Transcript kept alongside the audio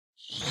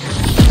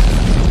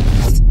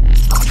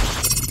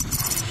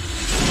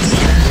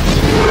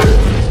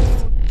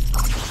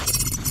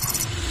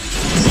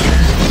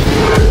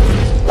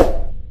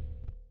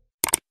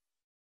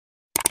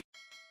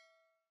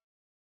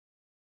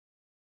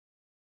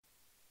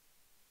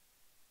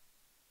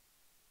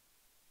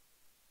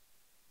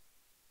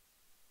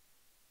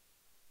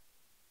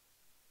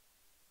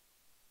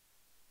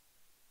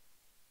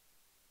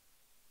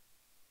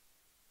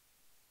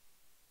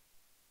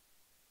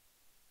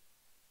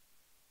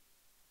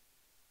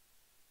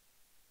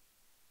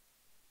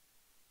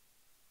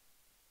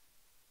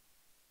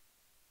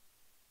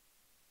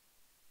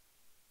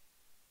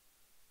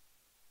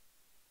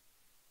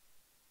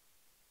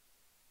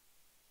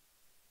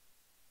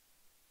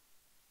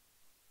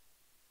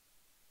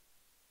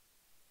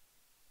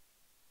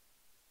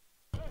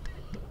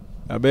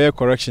Be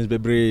corrections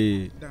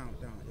be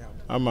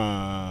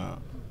ama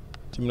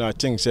I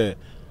think say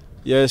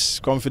yes,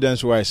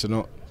 confidence wise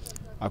no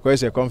I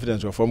say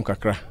confidence will form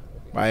kakra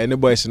but any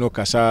boys no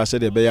kasa say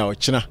they be ya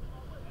ochina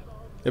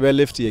they be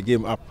lift your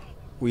game up.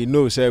 We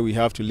know say we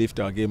have to lift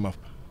our game up.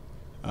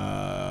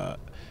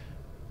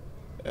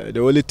 The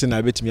only thing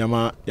I bet me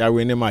ya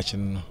win match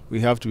no,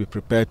 we have to be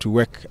prepared to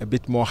work a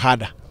bit more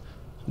harder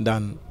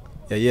than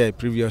a year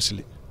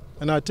previously.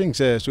 And I think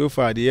say so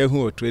far the year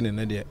who are training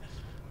there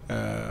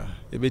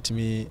a bit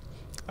me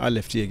I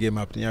left your game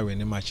up ya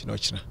win match no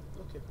ochina.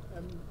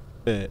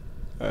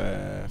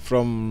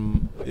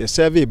 From a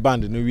survey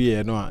band no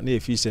we no na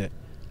if say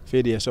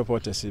the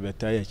supporters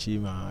better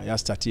achieve ya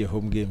start your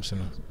home games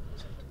no.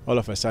 All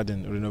of a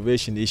sudden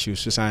renovation issues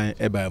so sign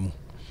ebamu.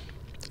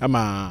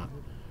 Ama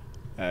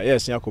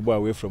yes, Yakobo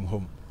away from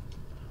home.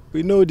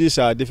 We know these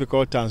are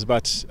difficult times,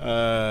 but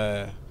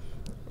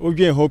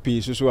we hope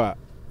is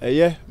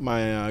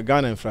my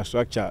Ghana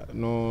infrastructure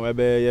no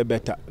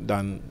better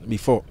than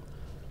before.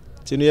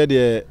 So you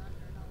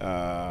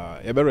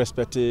better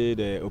respect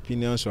the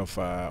opinions of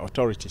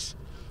authorities.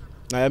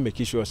 Now I make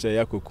sure say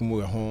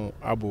Yakokumu home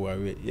abu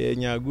away.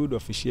 Yeah, good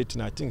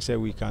officiating. I think say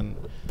we can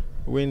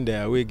win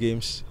the away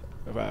games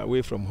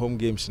away from home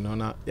games. No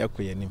na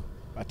yakoyenim.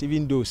 But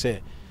even though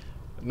say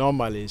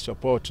normally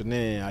support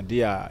ne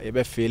idea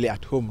ebe fail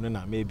at home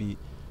na maybe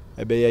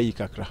ebe yi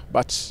kakra,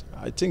 but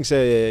I think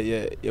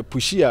say you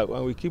push here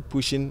when we keep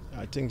pushing.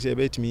 I think say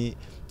bet me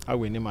I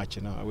win the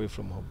match now away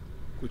from home.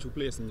 Could you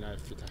players in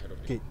life fit ahead of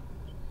okay.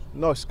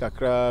 Nos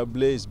kakra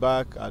Blaze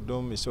back,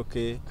 Adom is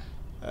okay,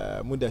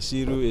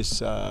 Mudasiru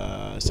is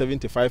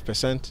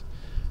 75%,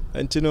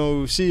 and you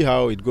know see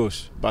how it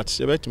goes, but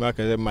bet me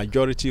the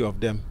majority of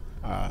them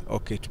are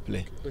okay to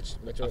play.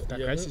 But after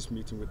crisis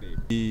meeting with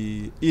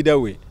either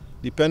way,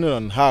 depending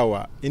on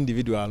how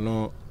individual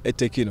no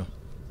taking, you know.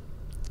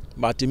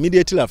 But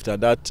immediately after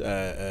that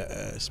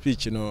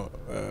speech, you know,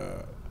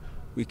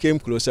 we came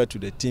closer to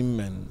the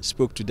team and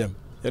spoke to them.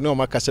 You know,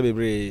 Makasa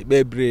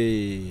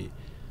bebre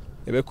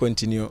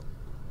continue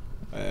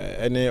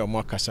any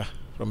Makasa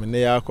from a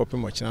near copy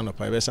Mochina no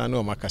Pivesa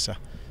no Makasa.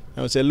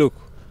 And we say, look,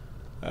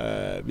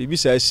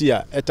 BBC I see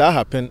it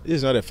happened. This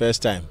is not the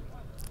first time.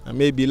 And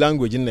maybe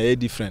language in a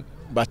different,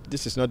 but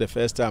this is not the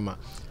first time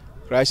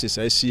crisis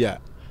I see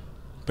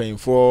paying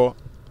for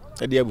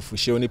a deal for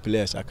showing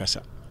players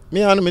akasa.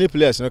 Me how many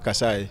players no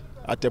kasa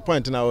at the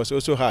point and I was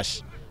also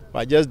harsh.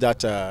 But just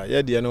that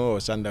yeah you know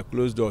was under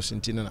closed doors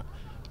in Tinana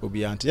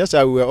Obianti. Yes,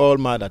 we were all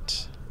mad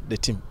at the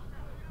team.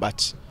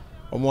 But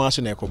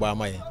almost na ekoba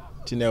mai.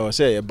 Tina was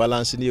say a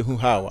balance in who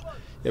how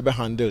you be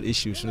handle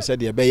issues. We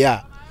said you be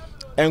ya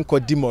enko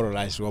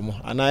demoralize womo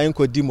and I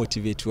enko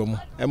demotivate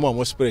womo. Emo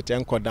mo spirit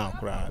enko down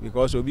kra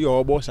because obi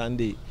obo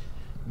Sunday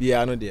be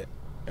ano there.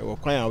 We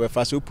kwan we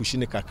fast pushing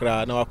the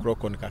kakra na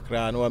wakroko the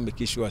kakra na we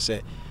make sure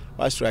say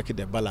we strike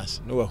the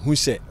balance no who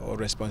say or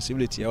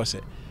responsibility or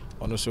say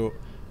on also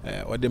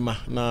odema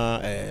na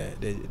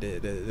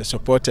the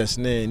supporters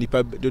na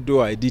nipa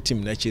dodo a di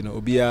team na chi no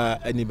obia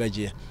ani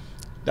baje.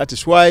 That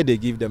is why they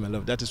give them a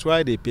love. That is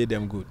why they pay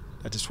them good.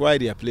 That is why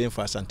they are playing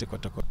for Asante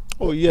Kotoko.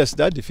 Oh yes,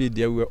 that defeat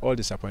there we were all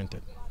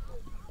disappointed.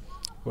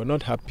 We were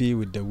not happy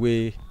with the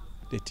way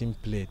the team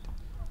played,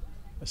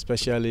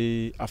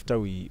 especially after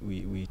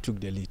we took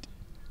the lead.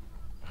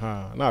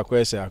 Now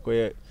I say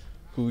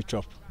who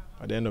chop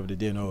at the end of the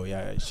day. No,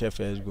 yeah, chef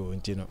first go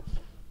into no.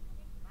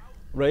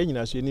 Right, you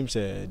know, so you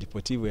say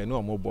Deportivo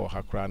no more ball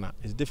hakrana.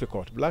 It's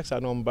difficult. Blacks are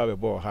not bad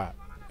ball ha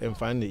and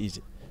find it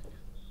easy.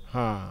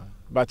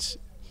 But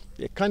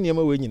you can't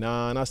never win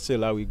na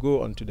still we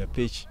go onto the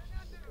pitch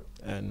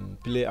and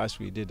play as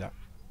we did that.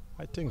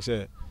 I think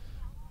so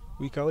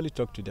we can only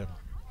talk to them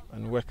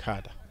and work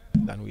harder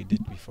than we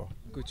did before.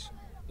 Good.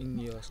 In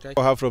your strike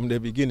from the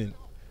beginning.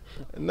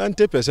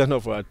 90%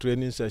 of our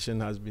training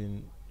session has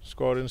been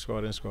scoring.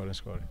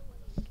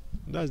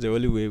 That's the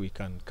only way we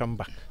can come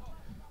back.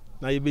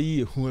 Now you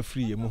be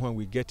free when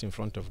we get in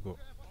front of goal.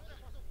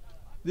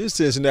 This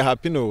is in the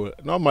happy no.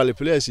 Normally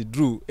players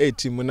drew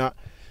 18 muna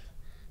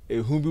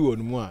who be one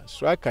more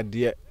striker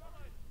there.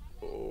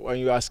 When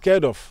you are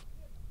scared of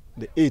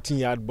the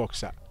 18-yard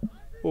boxer,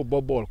 oh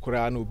ball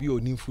kura no be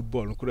onim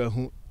football kura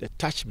who the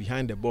touch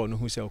behind the ball no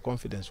who say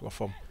confidence will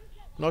form.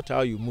 Not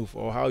how you move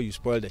or how you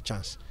spoil the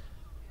chance.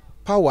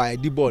 Power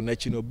the ball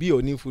no be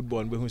onim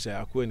football but who say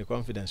akwe the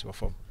confidence will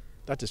form.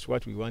 That is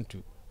what we want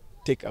to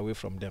take away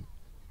from them.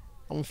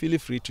 Feel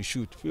free to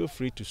shoot, feel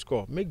free to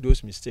score, make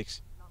those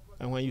mistakes.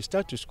 And when you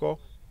start to score,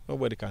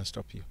 nobody can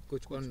stop you.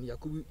 Coach, on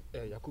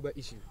Yakuba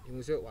issue, he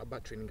was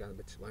about training ground,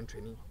 but one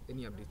training,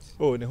 any updates?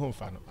 Oh, the home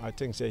fan. I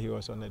think say he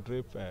was on a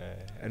drip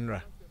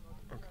Enra.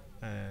 Okay.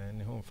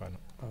 The home fan.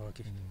 Oh,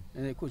 okay.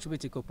 And coach, we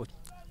take up.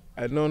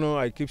 No,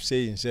 I keep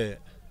saying say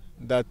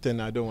that thing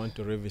I don't want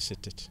to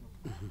revisit it.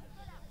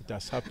 It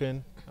has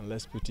happened and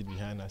let's put it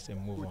behind us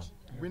and move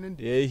on.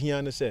 Yeah,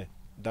 he say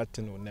that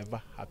thing will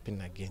never happen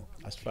again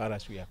as far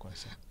as we are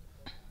concerned.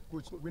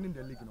 Coach, winning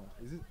the league now,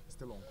 is it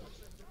still on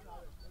course?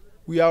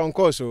 We are on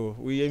course, so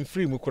we in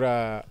free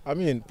mukura. I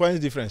mean, points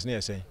difference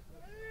near saying.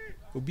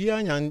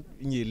 Obiara nyan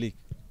in league,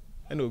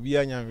 and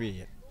Obiara nyan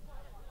we.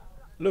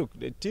 Look,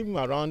 the team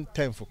around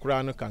 10 for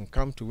Krano can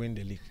come to win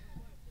the league.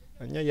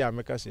 And yeah,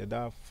 make us say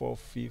that 4th,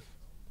 5th,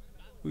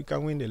 we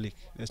can win the league.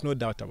 There's no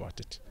doubt about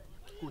it.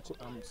 Coach,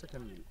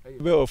 secondly,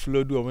 we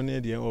offload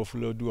the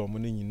offload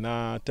money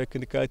na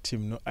technical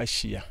team no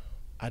ashia.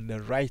 At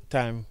the right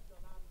time,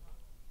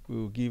 we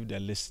will give the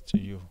list to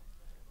you.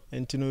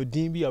 And to know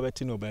Dimbi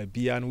Abetino by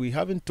Bia, and we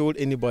haven't told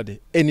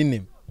anybody any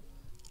name.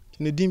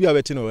 To know Dimbi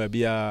Abetino by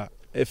Bia,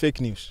 a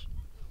fake news.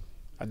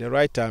 At the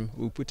right time,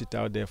 we'll put it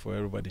out there for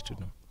everybody to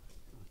know.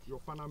 Your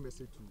final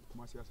message to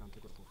Asante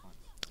Kotoko fans?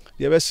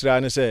 The best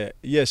run say,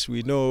 yes,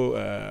 we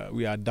know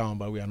we are down,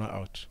 but we are not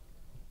out.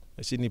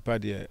 I see Nipa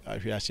there,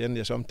 we are saying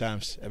there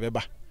sometimes,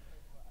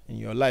 in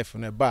your life,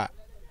 on a bar,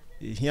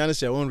 he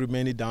say, won't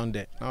remain down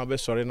there. Now, be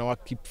sorry, now I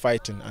keep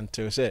fighting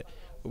until say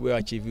we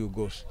achieve your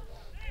goals.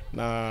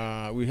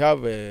 Now, we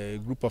have a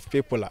group of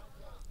people.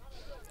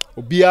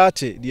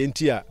 Obuasi, the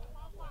entire,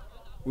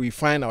 we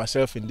find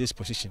ourselves in this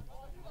position.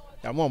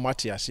 Ya more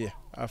Matthias here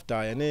after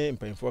any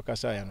impaired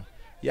kasa ya no.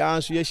 Ya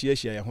answer yes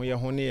ya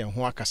hone and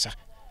ho akasa.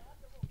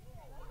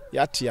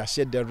 Ya tia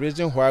said the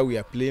reason why we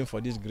are playing for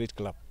this great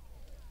club.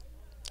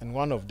 And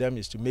one of them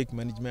is to make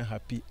management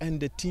happy and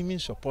the teaming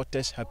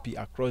supporters happy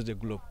across the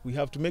globe. We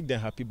have to make them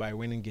happy by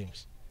winning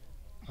games.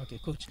 Okay,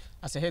 coach.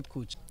 As a head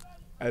coach.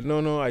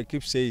 I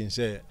keep saying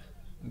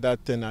that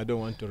thing I don't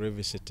want to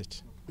revisit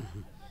it.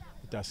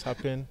 It has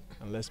happened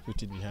and let's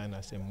put it behind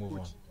us and move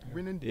on.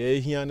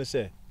 He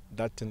say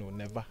that thing will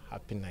never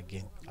happen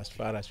again as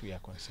far as we are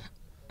concerned.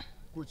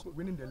 Coach,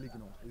 winning the league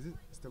now, is it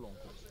still on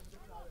course?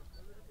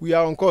 We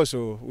are on course,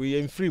 so we are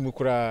in free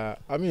mukura.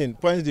 I mean,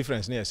 points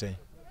difference near saying.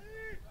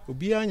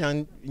 Obiara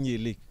nyan in the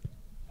league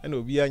and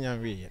Obiara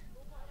nyan we.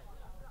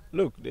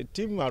 Look, the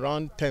team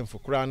around 10 for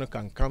Krano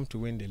can come to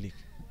win the league.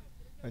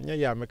 And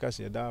yeah, make us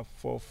say that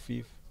 4th,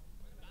 5th,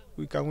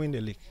 we can win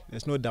the league.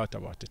 There's no doubt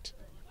about it.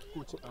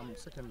 Coach,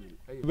 secondly,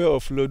 we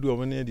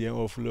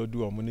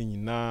offload money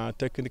na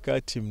technical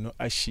team no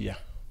ashia.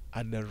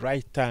 At the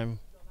right time,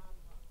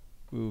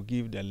 we will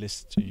give the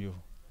list to you.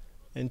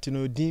 And to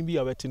know Dimbi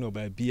Abetino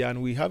by Bia,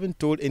 and we haven't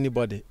told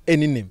anybody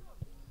any name.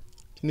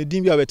 To know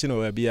Dimbi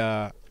Abetino by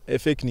Bia, a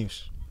fake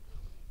news.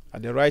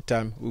 At the right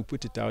time, we'll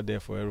put it out there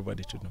for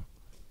everybody to know.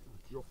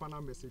 Your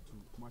final message to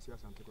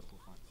Asante Kotoko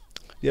fans?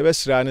 The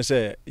best run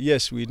say,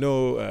 yes, we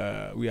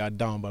know we are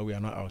down, but we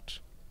are not out.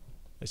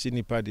 I see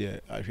Nipa there,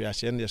 we are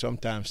saying there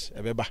sometimes,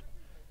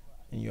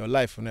 in your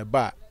life, on a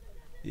bar,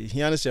 he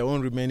say,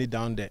 won't remain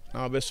down there.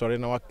 Now, be sorry,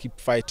 now I keep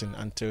fighting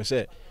until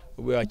say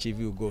we achieve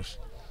your goals.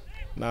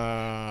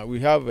 Now, we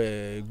have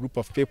a group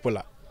of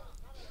people.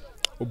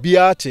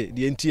 Obuasi,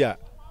 the entire,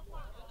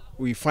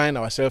 we find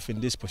ourselves in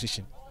this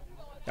position.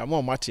 Ya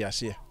more Matthias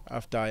here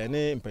after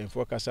any impaired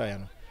kasa ya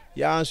no.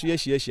 Ya answer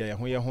yes ya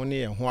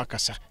hone and ho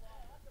akasa.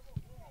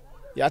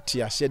 Ya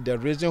tia said the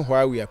reason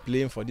why we are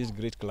playing for this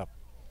great club.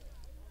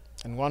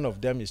 And one of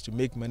them is to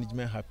make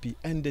management happy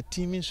and the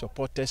teaming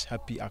supporters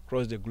happy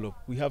across the globe.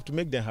 We have to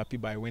make them happy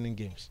by winning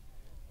games.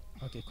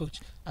 Okay, coach.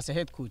 As a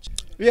head coach.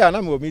 Yeah,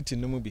 I'm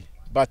meeting Numubi.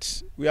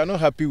 But we are not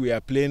happy we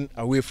are playing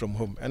away from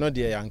home. I know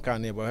they are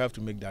uncanny, but we have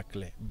to make that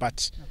clear.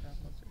 But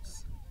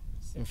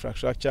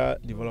infrastructure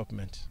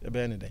development.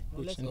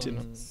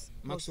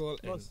 Maxwell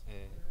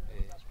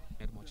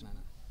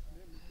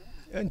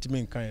and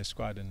team kind of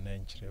squad and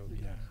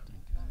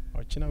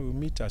Ochina will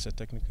meet as a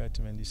technical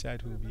team and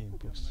decide who will be in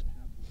post.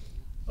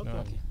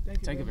 Okay.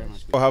 Thank you very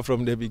much.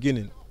 From the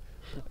beginning,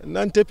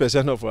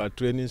 90% of our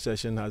training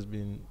session has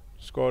been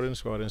scoring.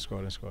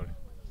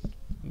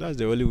 That's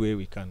the only way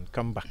we can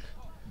come back.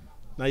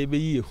 Now you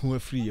be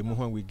free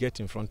when we get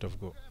in front of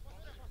goal.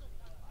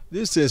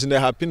 These things in the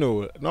happen.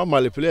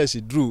 Normally players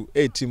drew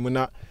 18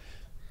 a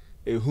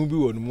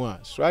humbi one more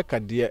striker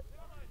there.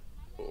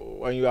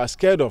 When you are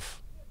scared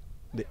of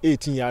the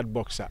 18-yard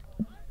boxer,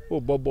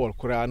 ball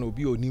kura no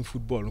be on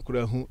football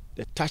no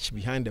the touch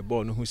behind the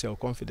ball no who say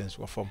confidence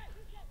will form.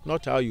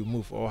 Not how you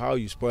move or how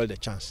you spoil the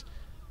chance.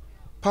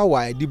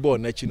 Power the ball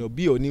no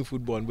be on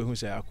football but who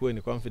say akwe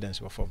the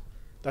confidence will form.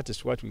 That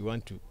is what we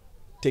want to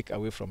take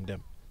away from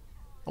them.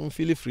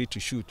 Feel free to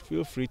shoot,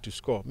 feel free to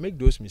score, make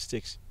those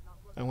mistakes.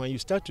 And when you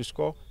start to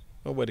score,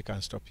 nobody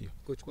can stop you.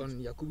 Coach,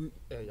 on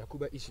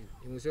Yakuba issue,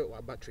 he was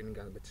about training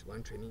ground, but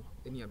one training,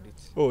 any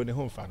updates? Oh, the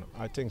home fan.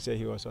 I think say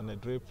he was on a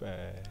drip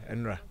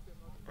Enra.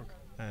 Okay.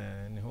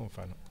 The home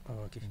fan.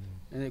 Oh, okay.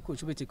 And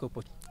coach, we take up.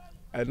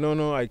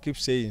 I keep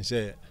saying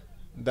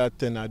that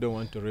thing I don't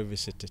want to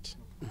revisit it.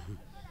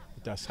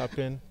 It has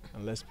happened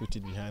and let's put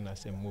it behind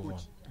us and move on.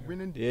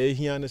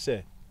 He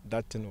say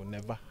that thing will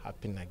never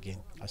happen again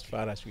as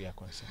far as we are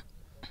concerned.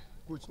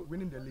 Coach,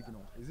 winning the league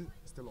now, is it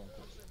still on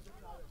course?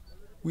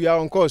 We are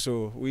on course,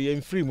 so we are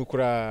in free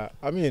mukura.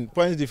 I mean,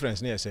 points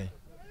difference near saying.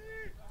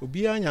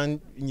 Obiara nyan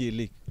in the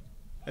league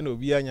and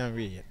Obiara nyan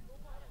we.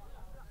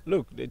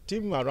 Look, the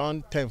team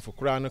around 10 for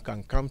Krano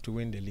can come to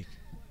win the league.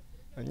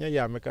 And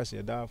yeah, make us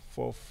say that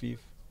 4th, 5th,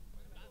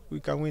 we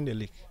can win the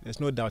league. There's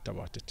no doubt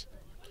about it.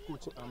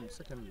 Coach,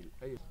 secondly,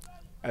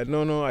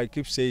 I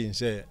keep saying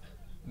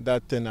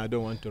that thing I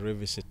don't want to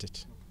revisit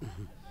it.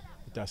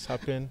 It has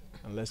happened,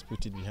 and let's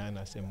put it behind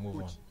us and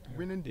move on.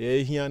 Winning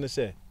Here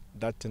say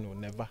that thing will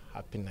never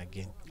happen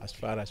again, as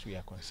far as we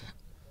are concerned.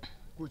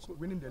 Coach,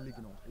 winning the league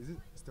now, is it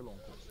still on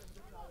course?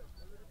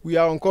 We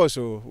are on course,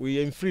 so we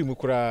are in free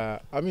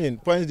mukura. I mean,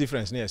 points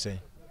difference near saying.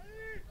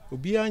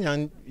 Obiya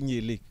nyan in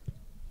your league,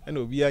 and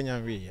Obiya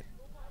nyan we.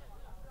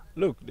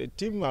 Look, the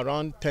team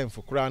around 10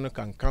 for Kurano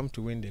can come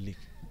to win the league.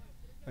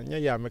 And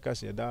yeah, make us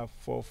say that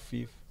 4th,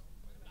 5th,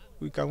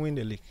 we can win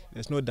the league.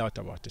 There's no doubt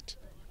about it.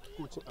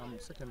 Coach,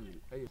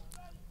 secondly,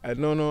 I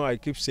don't know. I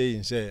keep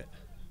saying, say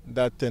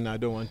that thing. I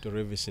don't want to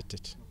revisit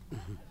it.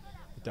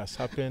 It has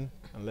happened,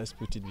 and let's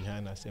put it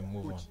behind us and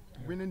move on.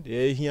 Winning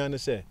Here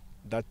say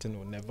that thing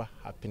will never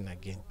happen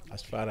again,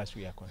 as far as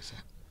we are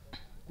concerned.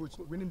 Coach,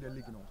 winning the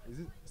league now, is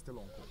it still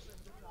on course?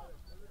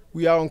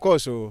 We are on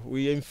course, so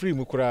we are in free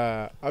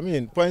mukura. I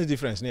mean, points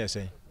difference near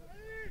saying.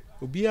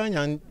 Obiya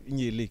nyan in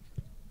your league,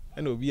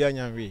 and Obiya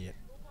nyan we.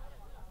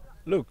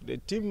 Look, the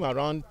team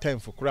around 10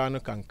 for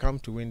Kurano can come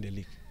to win the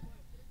league.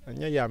 And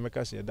yeah, make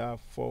us say that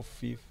 4th,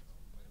 5th,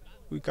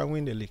 we can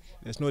win the league.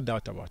 There's no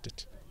doubt about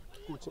it.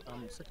 Coach,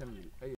 secondly,